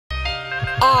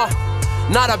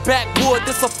Not a backwood,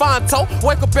 this a Fronto.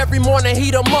 Wake up every morning,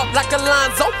 heat 'em up like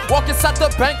Alonzo. Walk inside the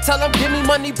bank, tell 'em give me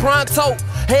money pronto.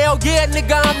 Hell yeah,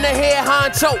 nigga, I'm the head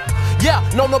honcho. Yeah,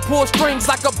 known to pull strings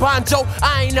like a banjo.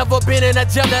 I ain't never been in a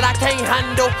gym that I can't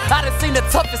handle. I done seen the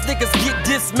toughest niggas get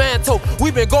dismantled. We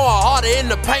been going harder in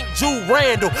the paint, Jew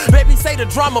Randall. Baby say the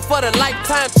drama for the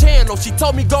Lifetime channel. She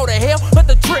told me go to hell, but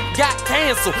the trip got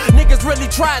canceled. Niggas really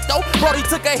tried though, Brody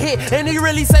took a hit, and he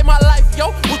really saved my life, yo.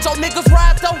 With your niggas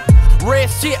ride though?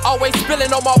 Red shit always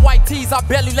spilling on my white tees. I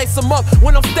barely lace them up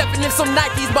when I'm stepping in some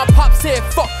Nikes. My pop said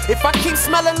fuck, if I keep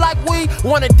smelling like weed,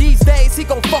 one of these days he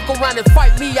gon' fuck around and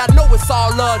fight me. I know it's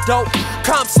all love though.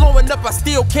 Calm slowing up, I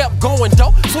still kept going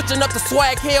though. Switching up the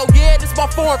swag, hell yeah, this my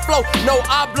foreign flow. No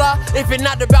habla, if it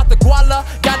not about the guala.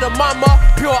 Got a mama,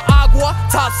 pure agua,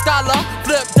 top scholar.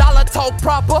 Flip dollar, talk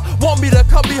proper. Want me to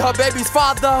come be her baby's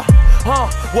father?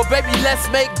 Well baby, let's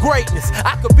make greatness.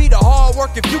 I could be the hard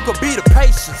work if you could be the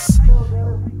patience.